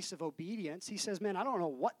from a place of obedience. He says, man, I don't know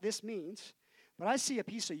what this means, but I see a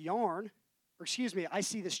piece of yarn, I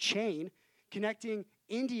see this chain connecting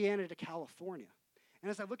Indiana to California. And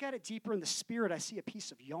as I look at it deeper in the spirit, I see a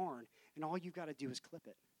piece of yarn. And all you got to do is clip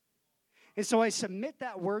it. And so I submit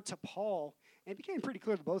that word to Paul, and it became pretty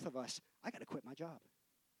clear to both of us, I got to quit my job.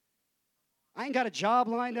 I ain't got a job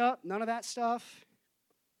lined up, none of that stuff.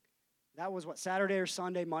 That was Saturday or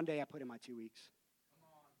Sunday, Monday, I put in my 2 weeks.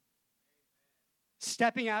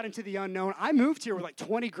 Stepping out into the unknown. I moved here with like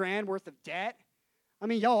 20 grand worth of debt. I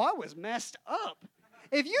mean, I was messed up.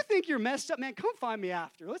 If you think you're messed up, man, come find me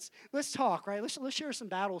after. Let's talk, right? Let's share some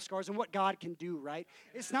battle scars and what God can do, right?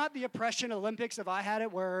 It's not the oppression Olympics of I had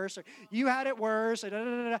it worse or you had it worse. Or da,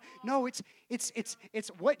 da, da, da. No, it's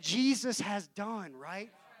what Jesus has done,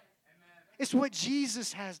 right? It's what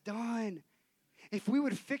Jesus has done. If we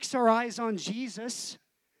would fix our eyes on Jesus,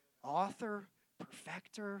 author,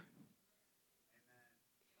 perfecter.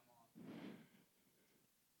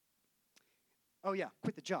 Oh yeah,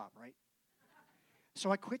 quit the job, right? So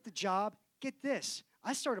I quit the job. Get this.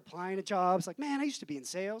 I started applying to jobs. Like, man, I used to be in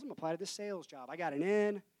sales. I'm going to apply to this sales job. I got an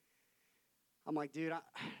in. I'm like, dude,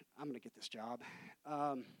 I'm going to get this job.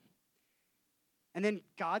 And then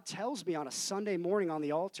God tells me on a Sunday morning on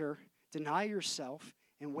the altar, deny yourself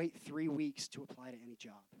and wait 3 weeks to apply to any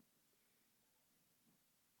job.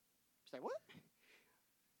 It's like, what?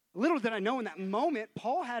 Little did I know in that moment,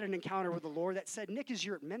 Paul had an encounter with the Lord that said, Nick is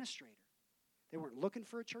your administrator. They weren't looking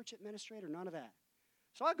for a church administrator, none of that.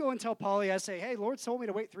 So I go and tell Paulie, I say, hey, Lord told me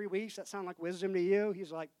to wait 3 weeks. That sound like wisdom to you?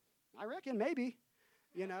 He's like, I reckon, maybe,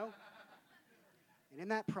 And in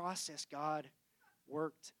that process, God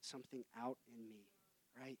worked something out in me,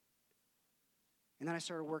 right? And then I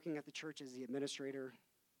started working at the church as the administrator.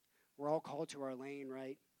 We're all called to our lane,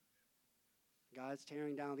 right? God's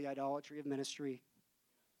tearing down the idolatry of ministry.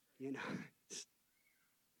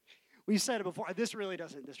 We've said it before. This really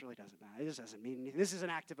doesn't matter. It just doesn't mean anything. This is an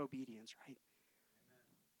act of obedience, right?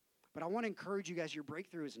 But I want to encourage you guys, your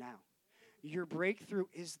breakthrough is now. Your breakthrough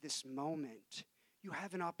is this moment. You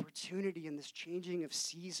have an opportunity in this changing of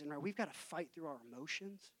season, right? We've got to fight through our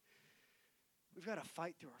emotions. We've got to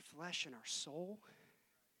fight through our flesh and our soul.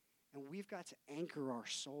 And we've got to anchor our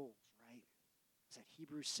souls, right? Is that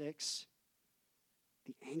Hebrews 6?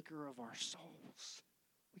 The anchor of our souls.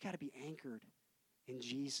 We got to be anchored in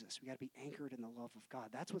Jesus. We got to be anchored in the love of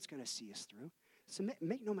God. That's what's going to see us through. So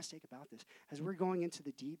make no mistake about this. As we're going into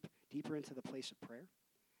the deeper into the place of prayer,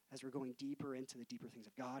 as we're going deeper into the deeper things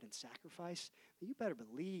of God and sacrifice, you better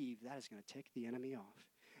believe that is going to tick the enemy off.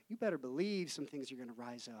 You better believe some things are going to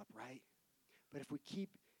rise up, right? But if we keep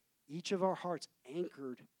each of our hearts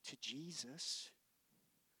anchored to Jesus,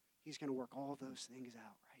 he's going to work all those things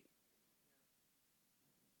out, right?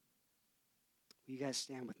 Will you guys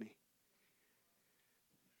stand with me?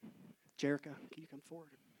 Jerica, can you come forward?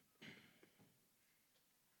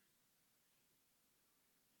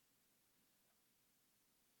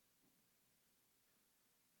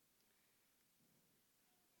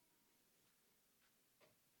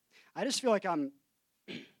 I just feel like I'm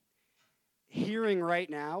hearing right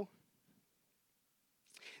now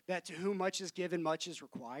that to whom much is given, much is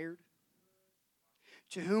required.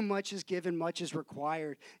 To whom much is given, much is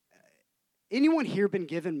required. Anyone here been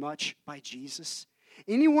given much by Jesus?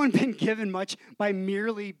 Anyone been given much by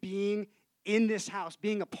merely being in this house,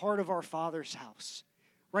 being a part of our Father's house?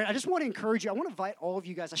 Right? I just want to encourage you. I want to invite all of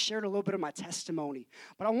you guys. I shared a little bit of my testimony,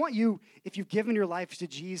 but I want you, if you've given your life to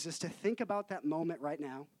Jesus, to think about that moment right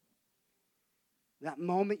now. That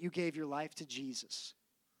moment you gave your life to Jesus.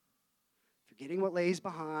 Forgetting what lays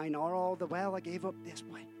behind, all the, well, I gave up this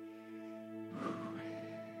way.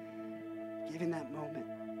 Giving that moment.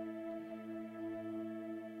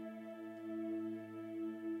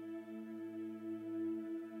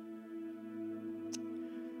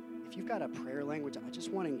 If you've got a prayer language, I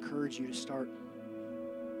just want to encourage you to start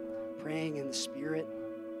praying in the Spirit.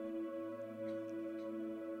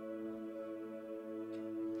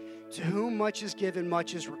 To whom much is given,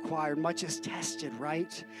 much is required, much is tested,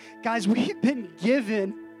 right? Guys, we've been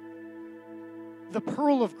given the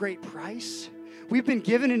pearl of great price. We've been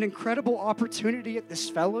given an incredible opportunity at this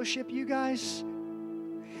fellowship, you guys.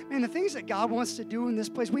 Man, the things that God wants to do in this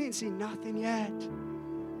place, we ain't seen nothing yet.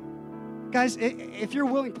 Guys, if you're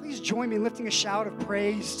willing, please join me in lifting a shout of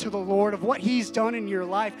praise to the Lord of what He's done in your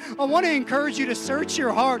life. I want to encourage you to search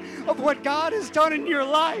your heart of what God has done in your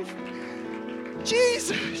life.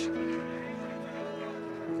 Jesus.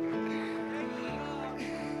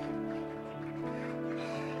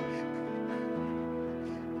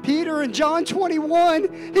 Peter in John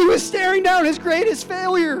 21, he was staring down his greatest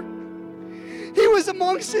failure. He was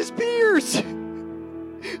amongst his peers.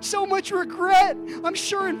 So much regret, I'm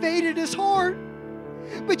sure, invaded his heart.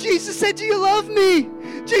 But Jesus said, do you love me?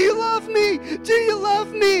 Do you love me? Do you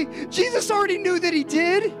love me? Jesus already knew that he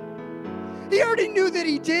did. He already knew that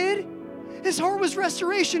he did. His heart was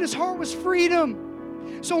restoration. His heart was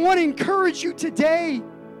freedom. So I want to encourage you today.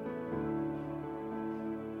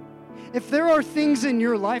 If there are things in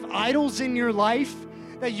your life, idols in your life,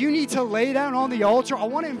 that you need to lay down on the altar, I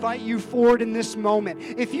want to invite you forward in this moment.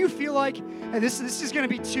 If you feel like, and this is going to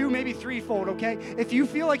be two, maybe threefold, okay? If you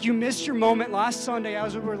feel like you missed your moment last Sunday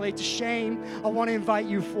as it relates to shame, I want to invite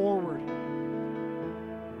you forward.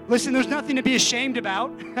 Listen, there's nothing to be ashamed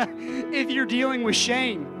about if you're dealing with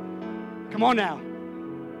shame. Come on now.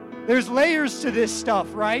 There's layers to this stuff,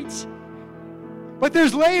 right? But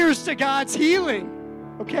there's layers to God's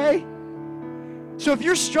healing, okay? So if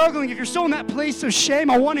you're struggling, if you're still in that place of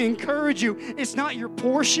shame, I want to encourage you. It's not your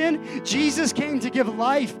portion. Jesus came to give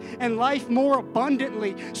life and life more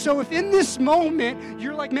abundantly. So if in this moment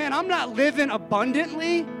you're like, man, I'm not living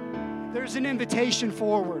abundantly, there's an invitation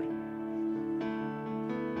forward.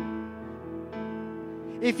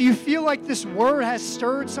 If you feel like this word has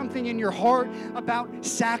stirred something in your heart about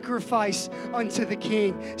sacrifice unto the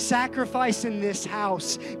King, sacrifice in this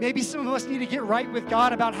house. Maybe some of us need to get right with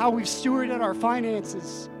God about how we've stewarded our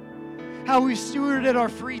finances, how we've stewarded our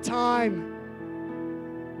free time.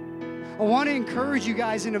 I want to encourage you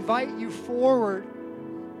guys and invite you forward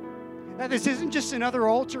that this isn't just another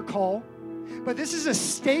altar call, but this is a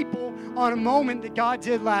staple on a moment that God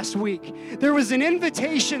did last week. There was an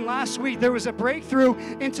invitation last week. There was a breakthrough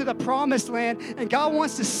into the promised land, and God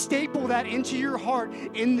wants to staple that into your heart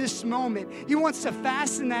in this moment. He wants to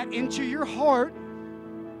fasten that into your heart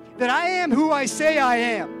that I am who I say I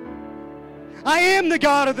am. I am the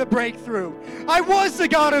God of the breakthrough. I was the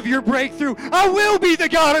God of your breakthrough. I will be the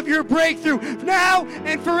God of your breakthrough now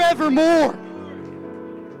and forevermore.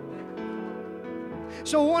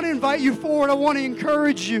 So I want to invite you forward. I want to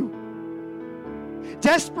encourage you.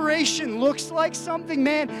 Desperation looks like something,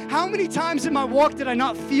 man. How many times in my walk did I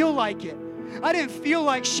not feel like it? I didn't feel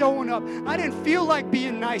like showing up. I didn't feel like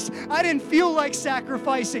being nice. I didn't feel like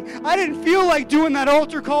sacrificing. I didn't feel like doing that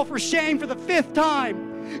altar call for shame for the 5th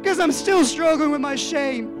time because I'm still struggling with my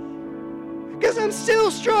shame. Because I'm still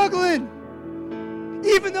struggling.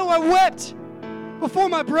 Even though I wept before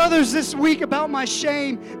my brothers this week about my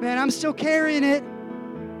shame, man, I'm still carrying it.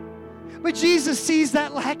 But Jesus sees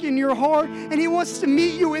that lack in your heart, and He wants to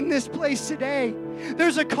meet you in this place today.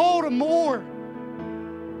 There's a call to more.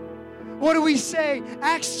 What do we say?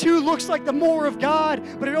 Acts 2 looks like the more of God,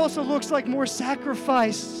 but it also looks like more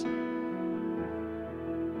sacrifice.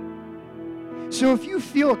 So if you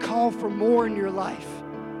feel a call for more in your life,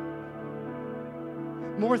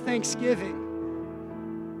 more thanksgiving,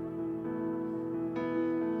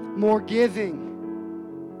 more giving,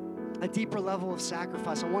 a deeper level of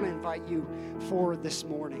sacrifice, I want to invite you forward this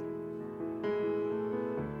morning.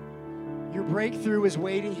 Your breakthrough is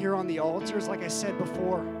waiting here on the altars. Like I said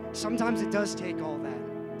before, sometimes it does take all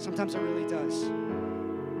that. Sometimes it really does.